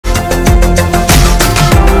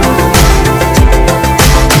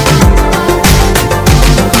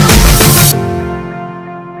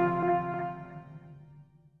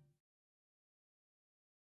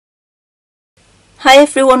Hi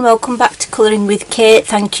everyone, welcome back to Colouring with Kate.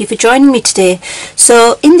 Thank you for joining me today.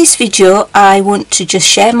 So in this video I want to just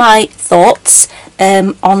share my thoughts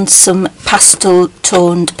on some pastel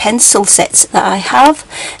toned pencil sets that I have.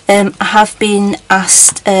 I have been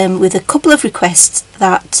asked with a couple of requests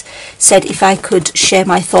that said if I could share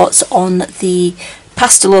my thoughts on the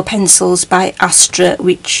Pastelowe pencils by Astra,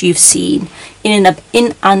 which you've seen in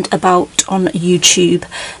and about on YouTube.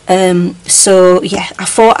 So yeah, I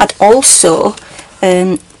thought I'd also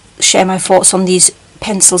share my thoughts on these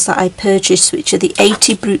pencils that I purchased, which are the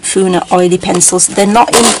 80 Brutfuner oily pencils. They're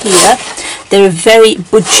not in here. They're a very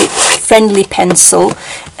budget friendly pencil,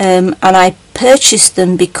 and I purchased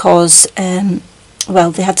them because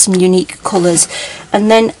well, they had some unique colours.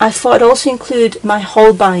 And then I thought I'd also include my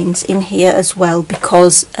Holbeins in here as well,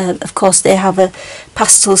 because of course they have a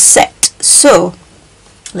pastel set. So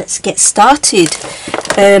let's get started.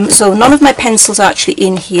 So none of my pencils are actually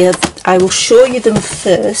in here. I will show you them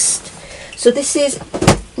first. So this is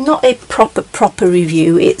not a proper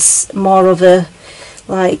review. It's more of a,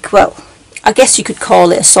 like, well, I guess you could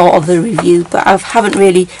call it a sort of a review, but I haven't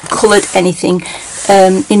really coloured anything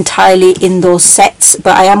entirely in those sets,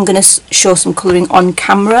 but I am going to show some colouring on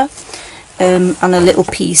camera and a little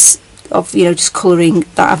piece of, you know, just colouring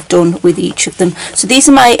that I've done with each of them. So these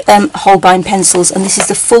are my Holbein pencils, and this is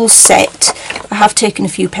the full set. I have taken a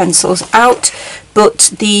few pencils out,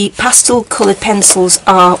 but the pastel coloured pencils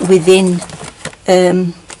are within,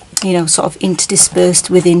 you know, sort of interdispersed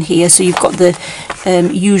within here. So you've got the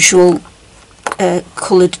usual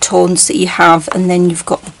coloured tones that you have, and then you've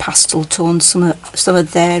got the pastel tones. Some are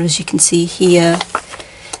there, as you can see here,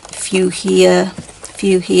 a few here,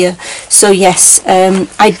 here. So yes,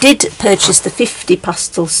 I did purchase the 50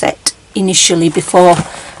 pastel set initially before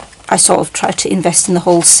I sort of tried to invest in the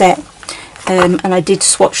whole set, and I did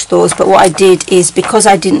swatch those. But what I did is, because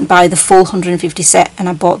I didn't buy the full 150 set and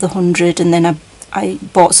I bought the 100, and then I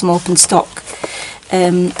bought some open stock,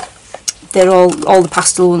 they're all the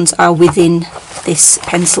pastel ones are within this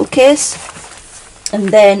pencil case. And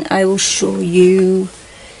then I will show you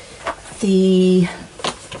the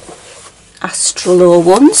Pastelowe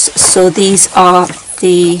ones. So these are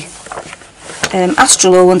the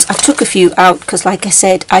Pastelowe ones. I took a few out because, like I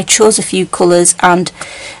said, I chose a few colours, and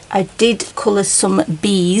I did colour some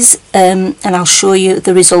bees, and I'll show you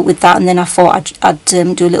the result with that. And then I thought I'd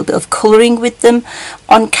do a little bit of colouring with them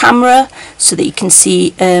on camera so that you can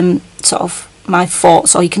see sort of my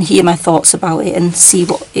thoughts, or you can hear my thoughts about it and see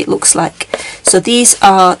what it looks like. So these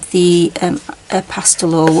are the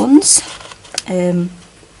Pastelowe ones.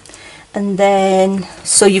 And then,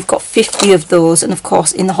 so you've got 50 of those, and of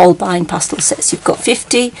course in the Holbein pastel sets you've got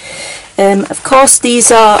 50. Of course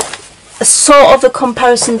these are a sort of a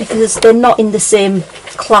comparison because they're not in the same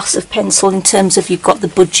class of pencil in terms of, you've got the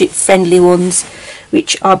budget friendly ones,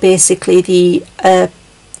 which are basically the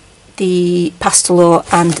Pastelowe,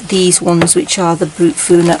 and these ones which are the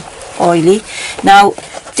Brutfuner oily. Now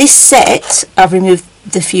this set, I've removed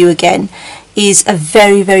the few again, is a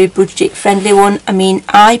very budget friendly one. I mean,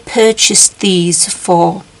 I purchased these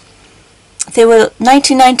for, they were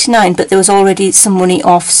 £19.99, but there was already some money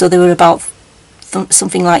off, so they were about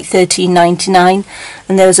something like £13.99,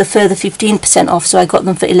 and there was a further 15% off, so I got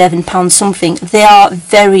them for £11 something. They are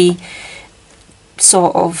very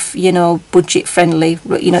sort of, you know, budget friendly,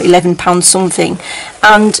 you know, £11 something,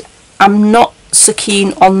 and I'm not so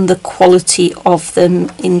keen on the quality of them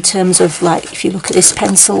in terms of, like, if you look at this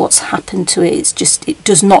pencil, what's happened to it, it's just, it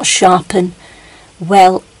does not sharpen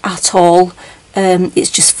well at all. It's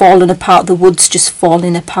just fallen apart, the wood's just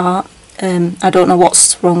falling apart. I don't know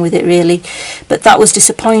what's wrong with it really, but that was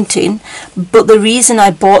disappointing. But the reason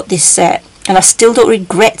I bought this set, and I still don't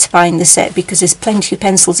regret buying the set, because there's plenty of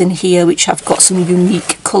pencils in here which have got some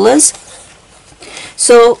unique colours.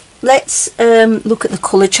 So let's look at the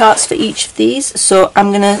colour charts for each of these. So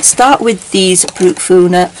I'm going to start with these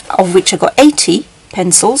Brutfuner, of which I got 80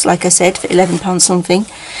 pencils, like I said, for £11 something.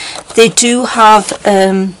 They do have,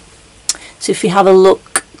 so if you have a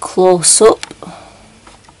look close up,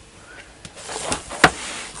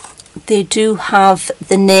 they do have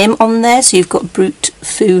the name on there. So you've got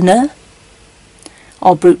Brutfuner,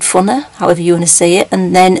 or Brutfuner, however you want to say it,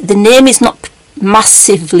 and then the name is not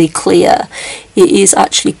massively clear. It is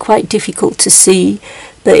actually quite difficult to see,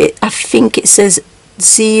 but I think it says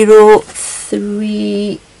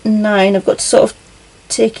 039. I've got to sort of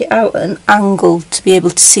take it out at an angle to be able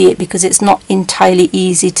to see it, because it's not entirely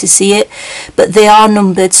easy to see it, but they are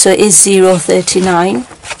numbered, so it is 039,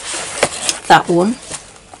 that one.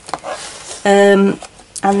 And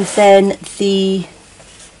then the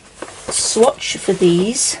swatch for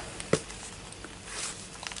these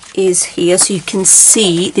is here, so you can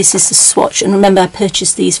see this is the swatch, and remember I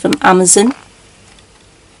purchased these from Amazon.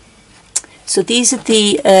 So these are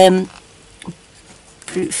the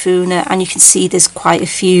Brutfuner, and you can see there's quite a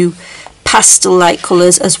few pastel like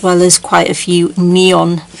colours as well as quite a few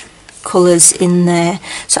neon colours in there.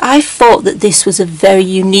 So I thought that this was a very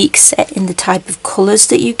unique set in the type of colours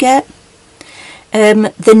that you get.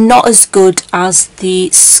 They're not as good as the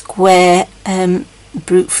square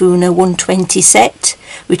Brutfuner 120 set,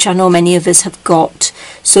 which I know many of us have got,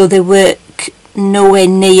 so they work nowhere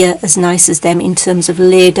near as nice as them in terms of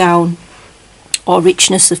lay down or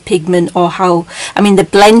richness of pigment, or how, I mean, they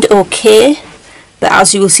blend okay, but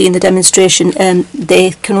as you will see in the demonstration,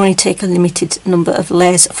 they can only take a limited number of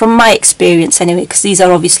layers, from my experience anyway, because these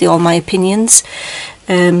are obviously all my opinions,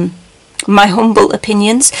 my humble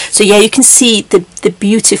opinions. So yeah, you can see the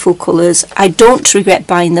beautiful colours. I don't regret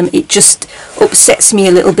buying them. It just upsets me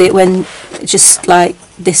a little bit when just like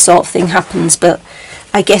this sort of thing happens, but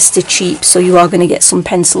I guess they're cheap, so you are going to get some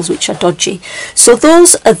pencils which are dodgy. So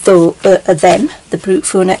those are them, the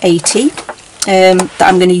Brutfuner 80, that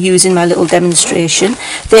I'm going to use in my little demonstration.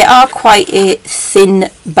 They are quite a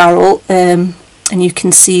thin barrel, and you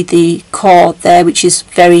can see the core there, which is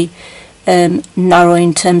very narrow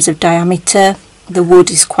in terms of diameter. The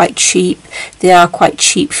wood is quite cheap. They are quite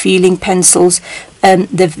cheap feeling pencils.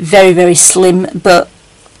 They're very, very slim, but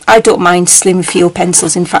I don't mind slim feel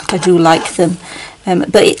pencils. In fact, I do like them.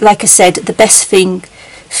 But like I said, the best thing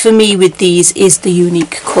for me with these is the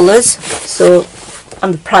unique colours, so,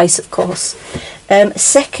 and the price of course.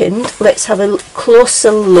 Second, let's have a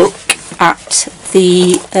closer look at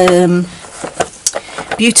the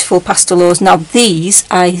beautiful Pastelows. Now these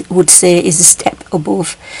I would say is a step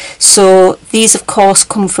above. So these of course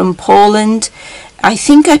come from Poland. I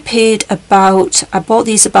think I bought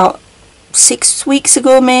these about 6 weeks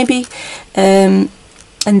ago maybe,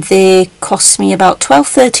 and they cost me about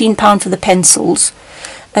 £12–13 for the pencils,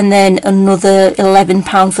 and then another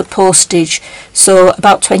 £11 for postage, so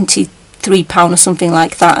about £23 or something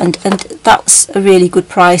like that, and that's a really good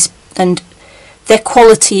price, and their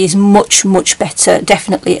quality is much better,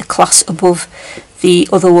 definitely a class above the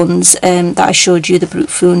other ones that I showed you, the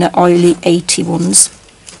Brutfuner oily 80 ones.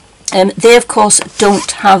 They of course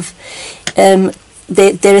don't have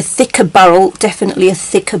they're a thicker barrel, definitely a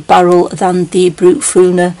thicker barrel than the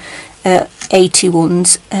Brutfuner 80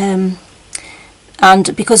 ones, and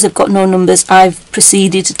because they've got no numbers, I've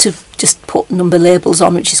proceeded to just put number labels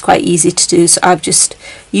on, which is quite easy to do. So I've just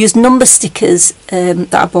used number stickers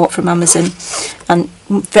that I bought from Amazon, and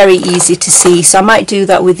very easy to see. So I might do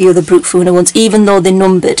that with the other Brutfuner ones, even though they're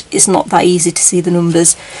numbered, it's not that easy to see the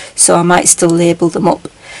numbers, so I might still label them up.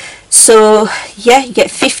 So yeah, you get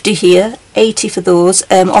 50 here, 80 for those.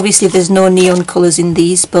 Obviously there's no neon colours in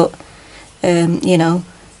these, but you know,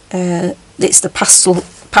 it's the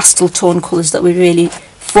pastel tone colours that we're really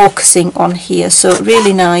focusing on here. So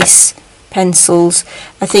really nice pencils.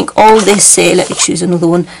 I think all they say, let me choose another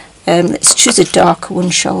one, let's choose a darker one,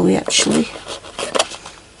 shall we actually.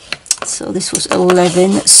 So this was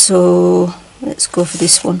 11, so let's go for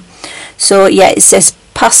this one. So yeah, it says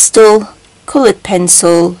pastel coloured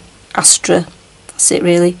pencil, Astra, that's it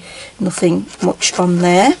really, nothing much on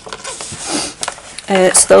there.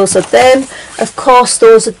 So those are them. Of course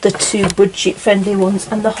those are the two budget friendly ones,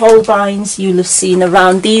 and the Holbeins you'll have seen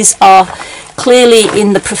around. These are clearly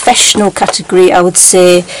in the professional category, I would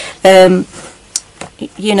say.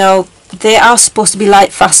 You know, they are supposed to be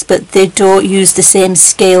light fast, but they don't use the same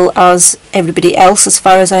scale as everybody else as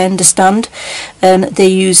far as I understand. They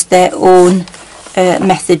use their own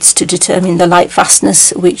methods to determine the light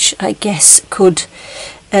fastness, which I guess could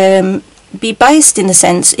be biased in a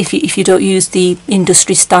sense if you don't use the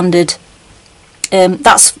industry standard.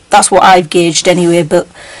 That's what I've gauged anyway, but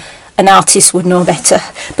an artist would know better.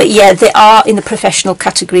 But yeah, they are in the professional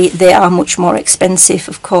category. They are much more expensive,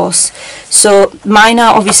 of course. So mine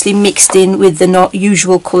are obviously mixed in with the not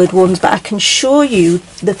usual coloured ones, but I can show you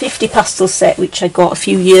the 50 pastel set which I got a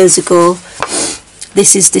few years ago.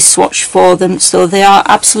 This is the swatch for them, so they are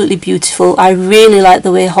absolutely beautiful. I really like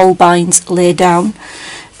the way Holbeins lay down.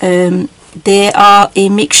 They are a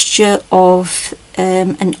mixture of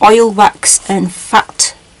an oil wax and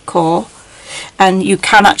fat core, and you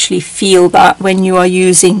can actually feel that when you are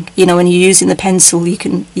using, you know, when you're using the pencil, you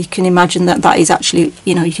can imagine that is actually,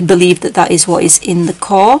 you know, you can believe that is what is in the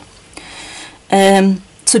core.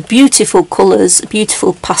 So beautiful colours,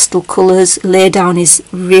 beautiful pastel colours. Lay down is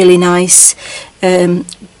really nice.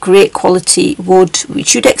 Great quality wood,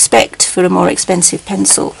 which you'd expect for a more expensive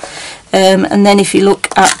pencil. And then if you look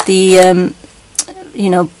at the you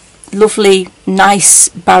know, lovely nice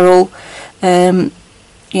barrel,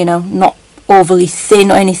 you know, not overly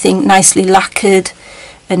thin or anything, nicely lacquered.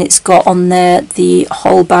 And it's got on there the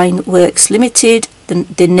Holbein Works Limited,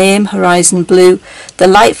 the name Horizon Blue, the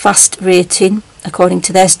light fast rating according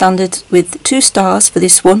to their standards with 2 stars for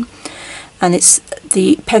this one, and it's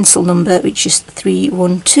the pencil number, which is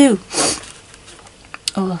 312.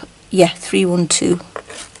 Oh yeah, 312.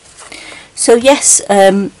 So yes,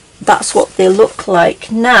 that's what they look like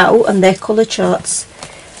now, and their colour charts.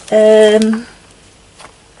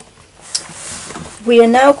 We are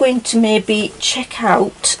now going to maybe check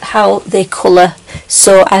out how they colour,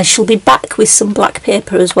 so I shall be back with some black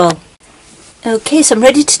paper as well. Okay, so I'm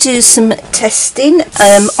ready to do some testing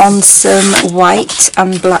on some white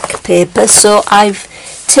and black paper. So I've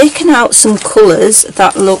taken out some colours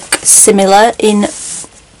that look similar in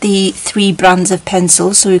the 3 brands of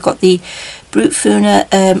pencils. So we've got the Brutfuner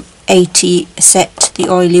 80 set, the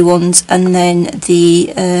oily ones, and then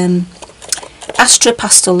the Astra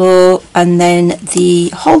Pastelowe, and then the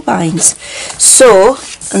Holbeins. So,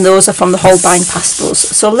 and those are from the Holbein pastels.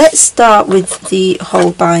 So let's start with the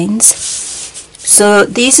Holbeins. So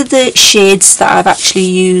these are the shades that I've actually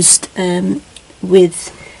used I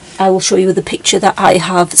will show you the picture that I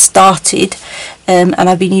have started, and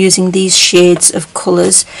I've been using these shades of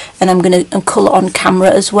colours, and I'm going to colour on camera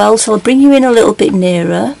as well. So I'll bring you in a little bit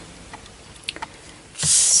nearer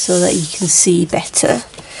so that you can see better.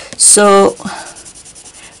 So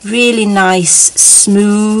really nice,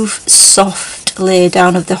 smooth, soft lay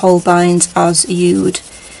down of the Holbeins, as you would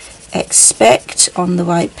expect on the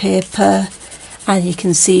white paper, and you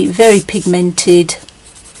can see very pigmented,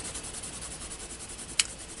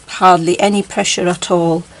 hardly any pressure at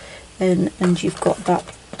all, and you've got that.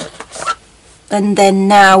 And then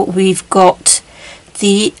now we've got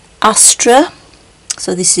the Astra,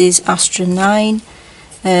 so this is Astra 9,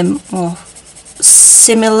 or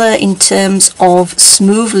similar in terms of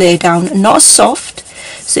smooth lay down, not soft,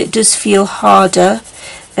 so it does feel harder.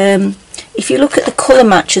 If you look at the colour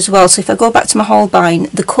match as well, so if I go back to my Holbein,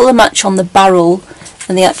 the colour match on the barrel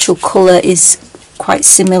and the actual colour is quite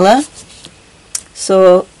similar,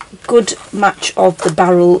 so good match of the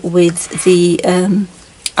barrel with the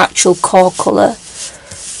actual core colour.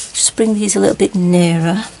 Just bring these a little bit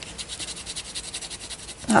nearer.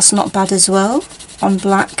 That's not bad as well on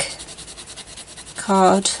black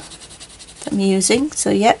card that I'm using. So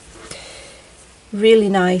yeah, really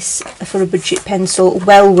nice for a budget pencil,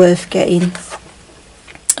 well worth getting.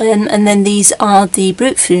 And then these are the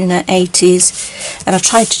Brutfuner 80s, and I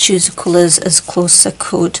tried to choose the colours as close as I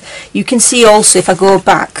could. You can see also, if I go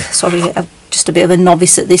back, sorry, I'm just a bit of a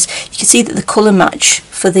novice at this, you can see that the colour match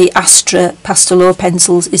for the Astra Pastelowe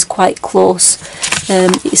pencils is quite close.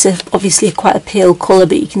 It's obviously quite a pale colour,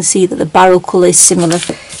 but you can see that the barrel colour is similar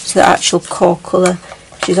to the actual core colour,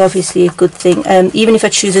 which is obviously a good thing. Even if I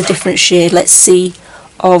choose a different shade, let's see,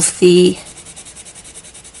 of the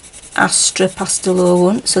Astra Pastelowe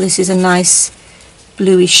one. So this is a nice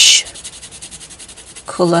bluish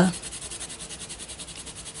colour.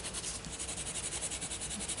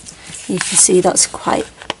 You can see that's quite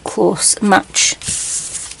close match.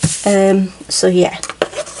 So yeah.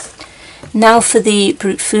 Now for the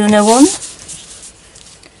Brutfuner one.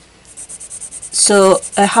 So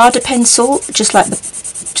a harder pencil, just like the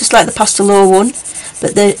Pastelowe one,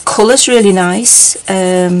 but the colour's really nice.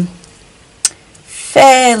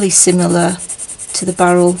 Fairly similar to the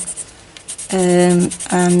barrel,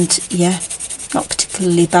 and yeah, not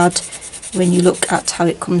particularly bad when you look at how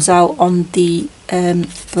it comes out on the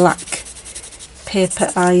black paper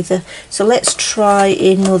either. So let's try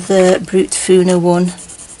another Brutfuner one.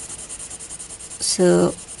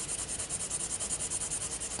 So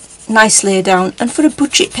nice lay down, and for a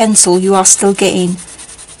budget pencil you are still getting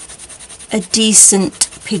a decent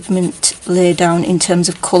pigment lay down in terms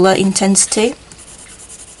of colour intensity.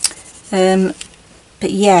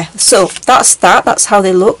 But yeah, so that's how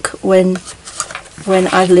they look when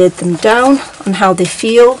I've laid them down and how they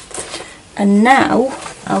feel. And now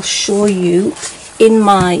I'll show you in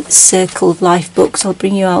my Circle of Life books. I'll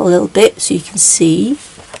bring you out a little bit so you can see.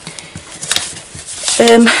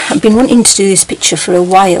 I've been wanting to do this picture for a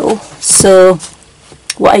while, so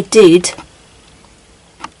what I did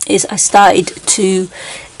is I started to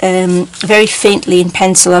very faintly in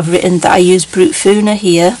pencil, I've written that I use Brutfuner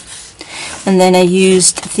here, and then I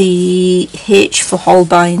used the H for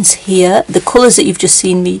Holbeins here, the colours that you've just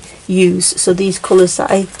seen me use. So these colours that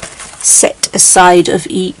I set aside of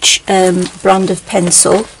each brand of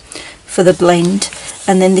pencil for the blend,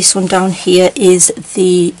 and then this one down here is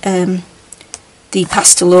the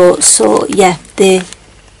Pastelowe. So yeah, they're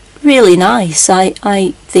really nice, I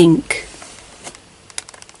think.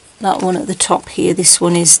 that one at the top here. This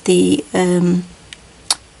one is the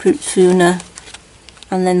Brutfuner,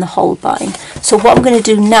 and then the Holbein. So what I'm going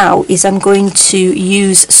to do now is I'm going to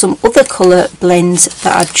use some other colour blends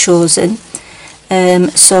that I've chosen.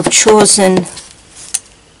 So I've chosen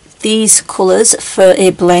these colours for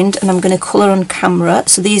a blend, and I'm going to colour on camera.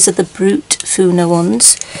 So these are the Brutfuner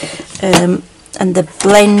ones, and the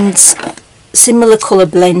blends, similar colour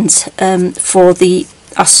blends for the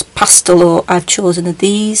Astra Pastelowe, I've chosen are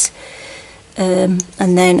these, and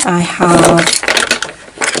then I have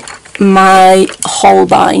my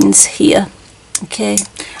Holbeins here. Okay,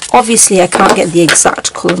 obviously I can't get the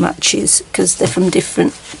exact colour matches because they're from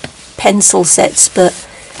different pencil sets, but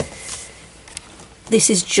this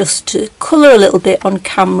is just to colour a little bit on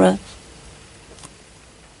camera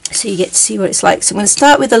so you get to see what it's like. So I'm going to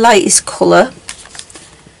start with the lightest colour,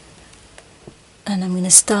 and I'm going to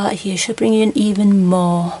start here. Should I bring in even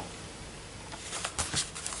more?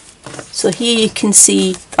 So here you can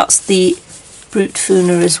see that's the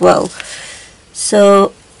Brutfuner as well.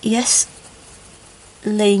 So yes,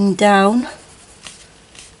 laying down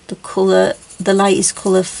the colour, the lightest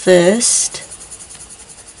colour first.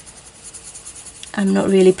 I'm not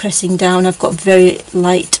really pressing down, I've got very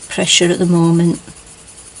light pressure at the moment.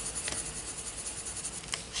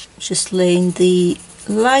 Just laying the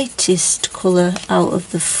lightest colour out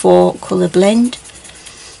of the 4 colour blend.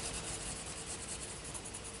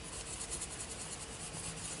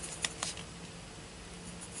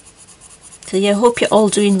 So yeah, I hope you're all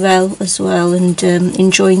doing well as well, and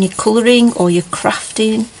enjoying your colouring or your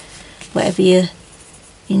crafting, whatever you're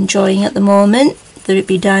enjoying at the moment, whether it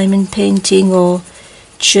be diamond painting or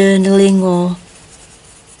journaling or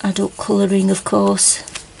adult colouring, of course.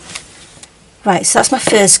 Right, so that's my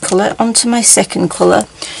first colour. On to my second colour.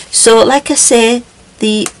 So like I say,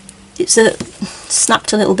 it's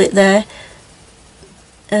snapped a little bit there.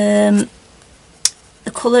 The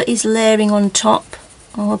colour is layering on top.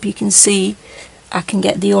 I hope you can see I can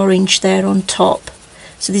get the orange there on top.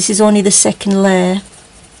 So this is only the second layer,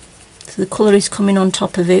 so the colour is coming on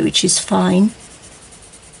top of it, which is fine.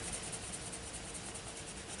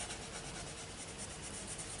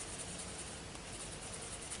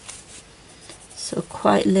 So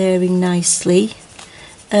quite layering nicely,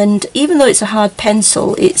 and even though it's a hard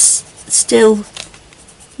pencil, it's still,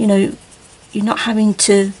 you know, you're not having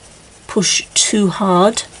to push too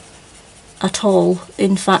hard at all.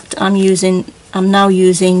 In fact, I'm now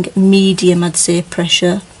using medium, I'd say,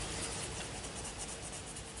 pressure.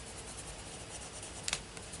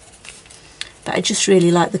 But I just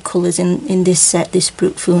really like the colours in this set, this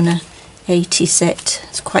Brutfuner 80 set.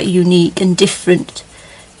 It's quite unique and different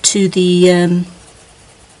to the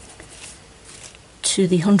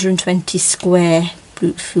 120 square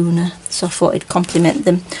Brutfuner, so I thought I'd complement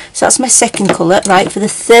them. So that's my second colour. Right, for the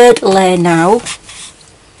third layer now,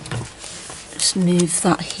 just move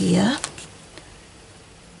that here.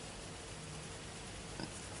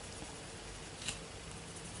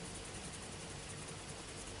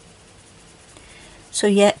 So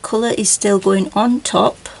yeah, colour is still going on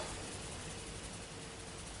top.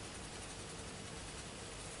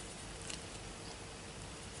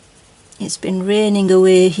 It's been raining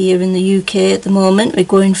away here in the UK at the moment. We're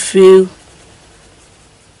going through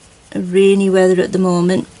a rainy weather at the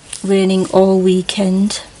moment, raining all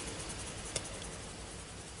weekend.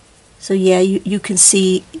 So yeah, you can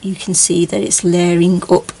see that it's layering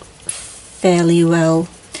up fairly well.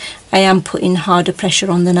 I am putting harder pressure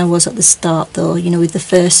on than I was at the start though, you know, with the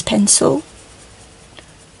first pencil.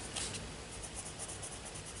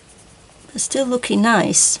 But still looking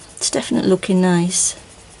nice. It's definitely looking nice.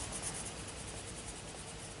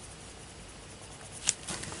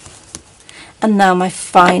 And now my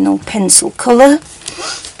final pencil colour.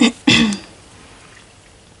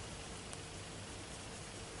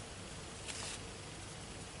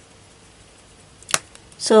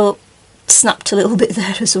 So snapped a little bit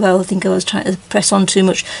there as well. I think I was trying to press on too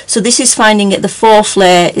much. So this is finding at the 4th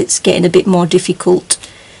layer it's getting a bit more difficult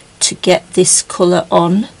to get this colour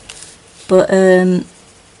on, but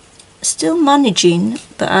still managing.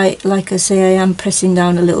 But like I say, I am pressing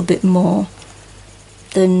down a little bit more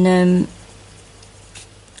than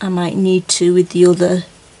I might need to with the other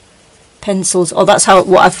pencils. Or that's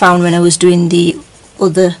what I found when I was doing the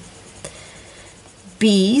other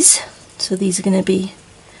bees. So these are going to be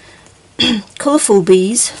colourful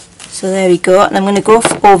bees. So there we go, and I'm going to go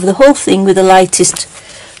over the whole thing with the lightest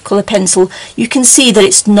colour pencil, you can see that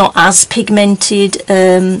it's not as pigmented.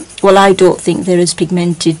 Well, I don't think they're as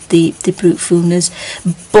pigmented, the Brutfuners,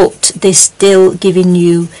 but they're still giving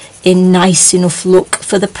you a nice enough look.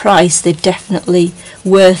 For the price, they're definitely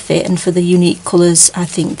worth it, and for the unique colours, I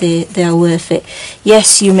think they are worth it.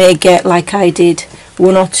 Yes, you may get, like I did,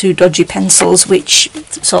 one or two dodgy pencils which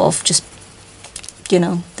sort of just, you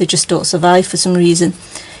know, they just don't survive for some reason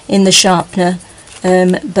in the sharpener,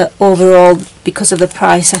 but overall, because of the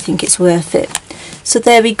price, I think it's worth it. So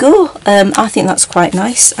there we go. I think that's quite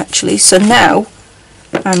nice actually. So now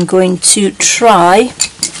I'm going to try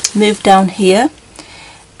move down here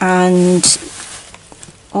and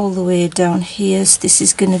all the way down here. So this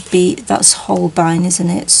is going to be, that's Holbein, isn't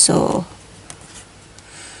it? So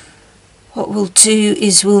what we'll do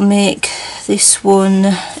is we'll make this one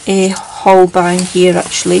a Holbein here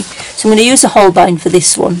actually. So I'm going to use a Holbein for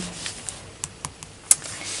this one.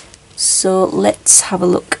 So let's have a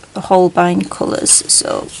look at the Holbein colours.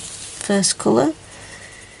 So first colour,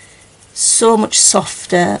 so much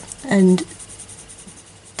softer, and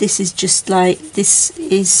this is just like, this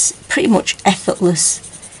is pretty much effortless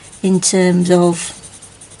in terms of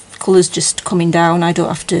colours just coming down. I don't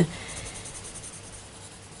have to,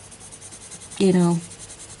 you know,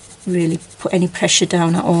 really put any pressure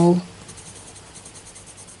down at all.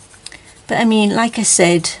 But I mean, like I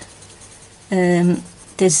said,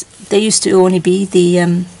 there used to only be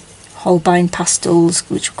the Holbein pastels,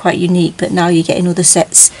 which were quite unique, but now you're getting other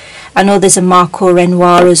sets. I know there's a Marco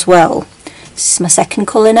Renoir as well. This is my second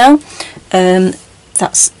colour now. I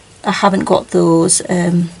haven't got those,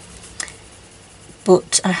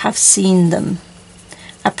 but I have seen them.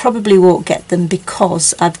 I probably won't get them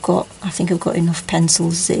because I think I've got enough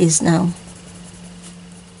pencils as it is now.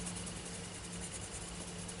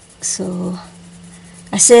 So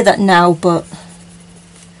I say that now, but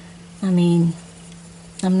I mean,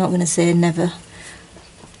 I'm not going to say never.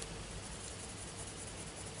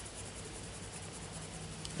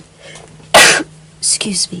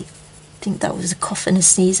 Excuse me, I think that was a cough and a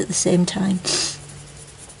sneeze at the same time.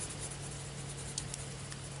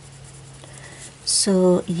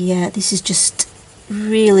 So yeah, this is just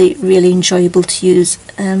really, really enjoyable to use,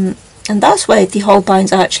 and that's why the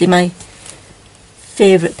Holbeins are actually my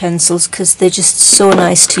favourite pencils, because they're just so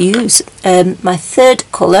nice to use. My third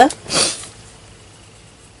colour,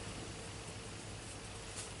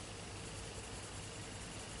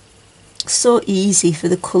 so easy for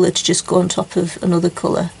the colour to just go on top of another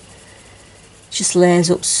colour, just layers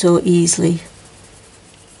up so easily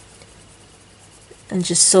and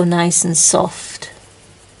just so nice and soft.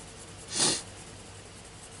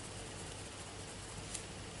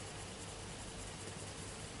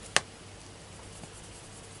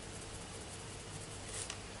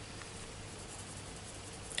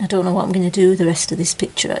 I don't know what I'm going to do with the rest of this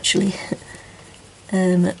picture actually,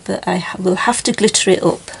 but I will have to glitter it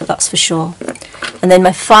up, that's for sure. And then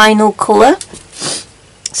my final colour,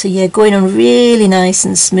 so yeah, going on really nice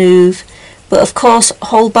and smooth, but of course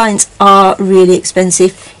Holbeins are really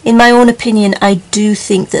expensive. In my own opinion, I do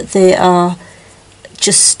think that they are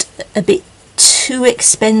just a bit too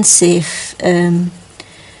expensive.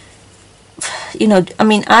 You know, I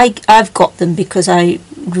mean, I've got them because I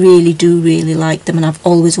really do really like them, and I've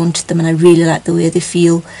always wanted them, and I really like the way they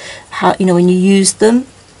feel, how, you know, when you use them.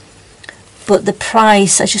 But the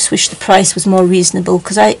price, I just wish the price was more reasonable,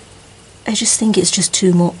 because I just think it's just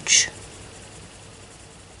too much.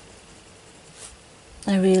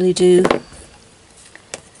 I really do.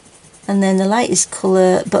 And then the lightest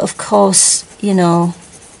colour, but of course, you know,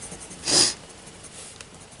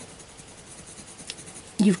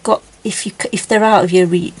 you've got, if they're out of your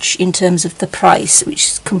reach in terms of the price, which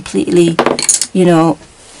is completely, you know,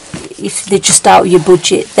 if they're just out of your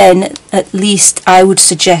budget, then at least I would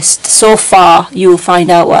suggest, so far you will find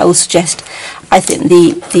out what I will suggest, I think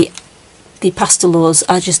the Pastelowes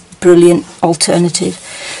are just brilliant alternative.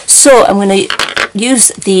 So I'm going to use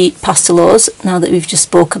the Pastelowes, now that we've just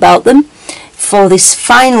spoke about them, for this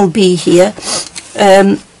final bee here,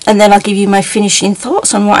 and then I'll give you my finishing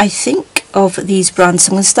thoughts on what I think of these brands.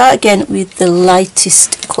 So I'm going to start again with the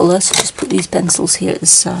lightest colour, so just put these pencils here at the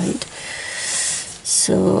side.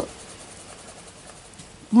 So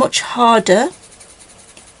much harder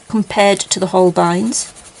compared to the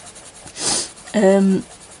Holbeins,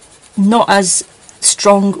 not as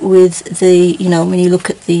strong with the, you know, when you look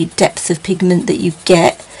at the depth of pigment that you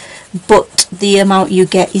get, but the amount you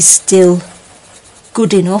get is still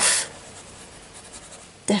good enough,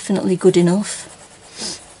 definitely good enough.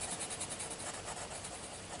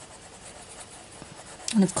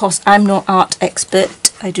 And of course, I'm no art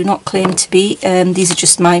expert, I do not claim to be, these are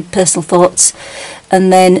just my personal thoughts.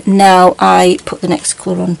 and then now I put the next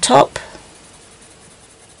colour on top.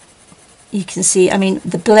 You can see, I mean,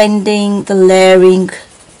 the blending, the layering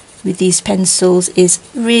with these pencils is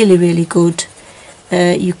really good.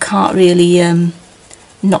 You can't really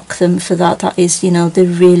knock them for that. That is, you know, they're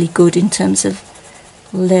really good in terms of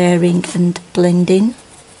layering and blending.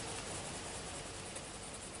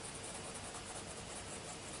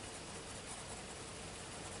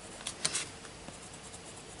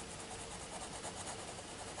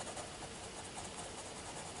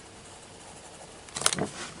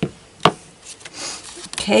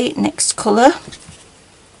 Okay, next colour,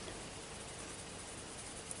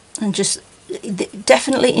 and just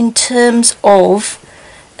definitely in terms of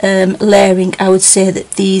layering, I would say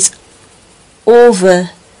that these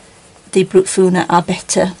over the Brutfuner are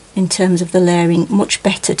better in terms of the layering, much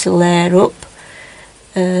better to layer up,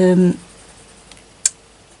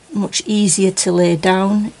 much easier to lay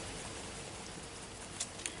down,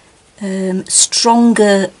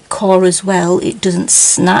 stronger core as well, it doesn't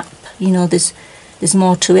snap, you know, there's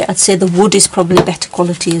more to it. I'd say the wood is probably better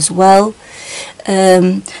quality as well.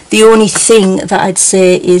 The only thing that I'd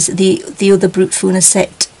say is the other Brutfuner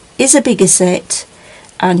set is a bigger set,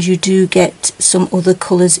 and you do get some other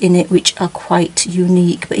colours in it which are quite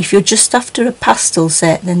unique. But if you're just after a pastel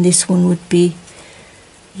set, then this one would be,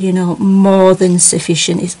 you know, more than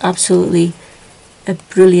sufficient. It's absolutely a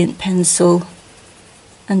brilliant pencil.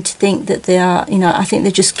 And to think that they are, you know, I think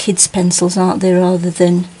they're just kids' pencils, aren't they, rather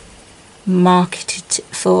than marketed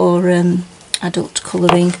for adult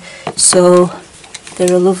colouring. So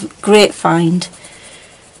they're a great find.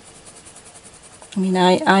 I mean,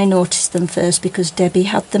 I noticed them first because Debbie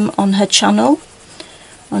had them on her channel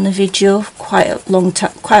on a video quite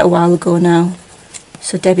a while ago now.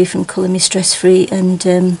 So Debbie from Colour Me Stress Free, and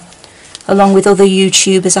along with other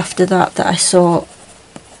YouTubers after that I saw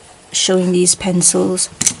showing these pencils.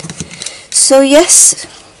 So yes,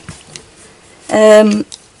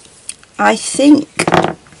 I think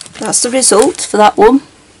that's the result for that one,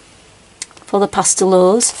 for the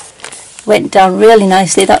Pastelows. Went down really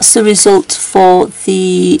nicely. That's the result for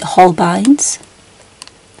the Holbeins,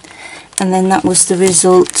 and then that was the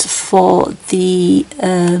result for the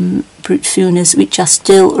Brutfuners, which are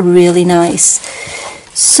still really nice.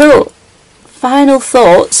 So final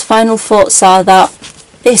thoughts are that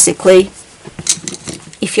basically,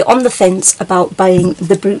 if you're on the fence about buying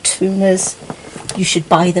the Brutfuners, you should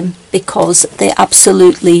buy them because they're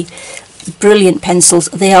absolutely brilliant pencils.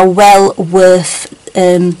 They are well worth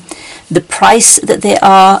the price that they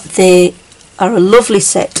are. They are a lovely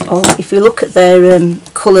set of, if you look at their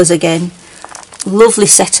colours again, lovely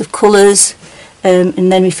set of colours,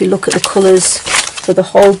 and then if you look at the colours for the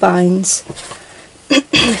Holbeins,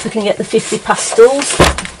 if we can get the 50 pastels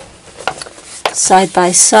side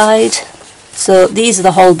by side. So these are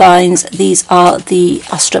the Holbeins, these are the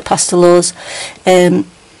Astra Pasteleaux.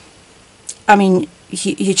 I mean,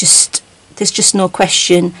 you just, there's just no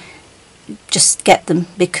question, just get them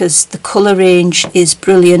because the colour range is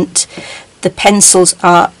brilliant. The pencils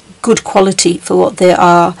are good quality for what they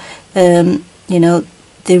are. You know,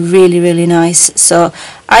 they're really nice. So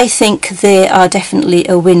I think they are definitely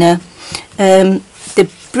a winner. The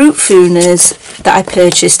Brutfuners that I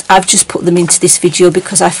purchased, I've just put them into this video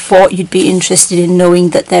because I thought you'd be interested in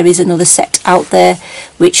knowing that there is another set out there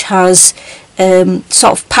which has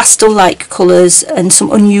sort of pastel-like colours and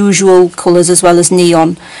some unusual colours as well as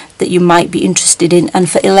neon that you might be interested in. And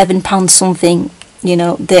for £11 something, you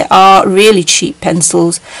know, they are really cheap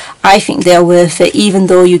pencils. I think they are worth it, even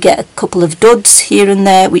though you get a couple of duds here and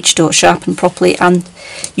there which don't sharpen properly, and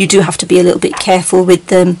you do have to be a little bit careful with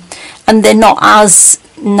them, and they're not as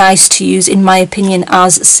nice to use in my opinion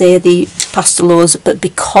as say the Pastelows, but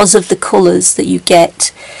because of the colours that you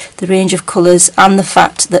get, the range of colours, and the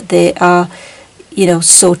fact that they are, you know,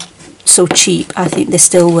 so cheap, I think they're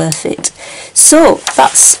still worth it. So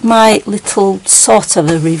that's my little sort of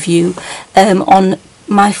a review on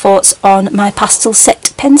my thoughts on my pastel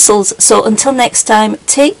set pencils. So until next time,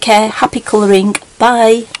 take care, happy colouring,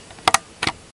 bye.